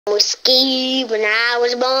Whiskey, when I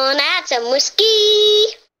was born, I had some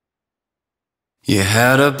whiskey. You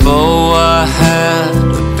had a bow, I had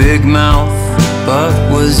a big mouth, but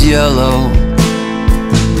was yellow.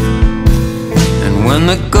 And when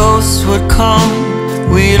the ghosts would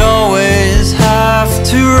come, we'd always have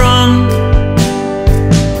to run.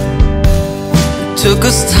 It took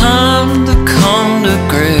us time to come to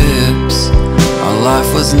grips. Our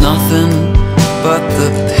life was nothing but the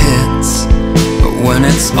pits. But when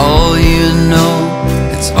it's all you know,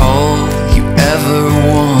 it's all you ever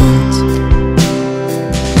want.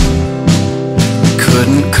 We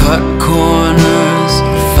couldn't cut corners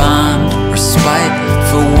or find respite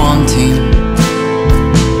for wanting.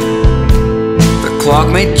 The clock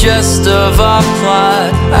made jest of our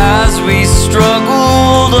plight as we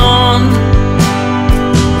struggled on.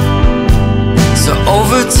 So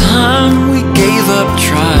over time we gave up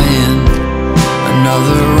trying.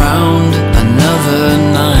 Another round, another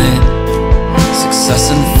night.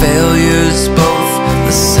 Success and failure's both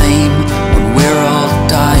the same when we're all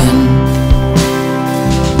dying.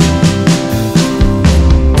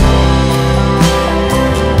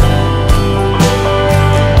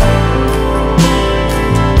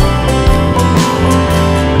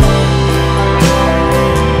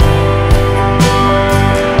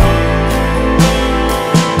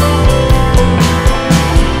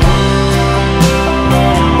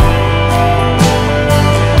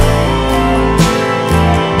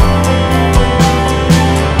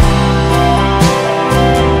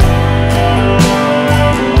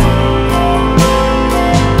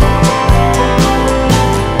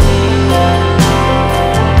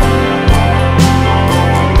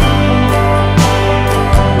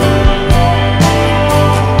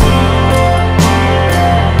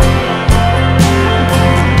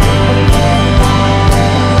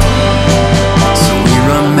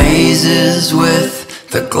 With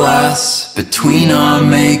the glass between our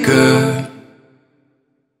maker,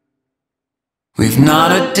 we've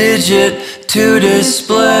not a digit to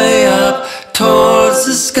display up towards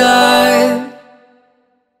the sky.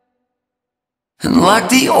 And like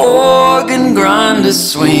the organ grinder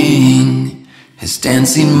swing, his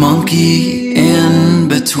dancing monkey in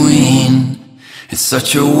between. It's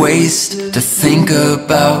such a waste to think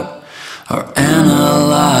about or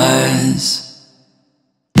analyze.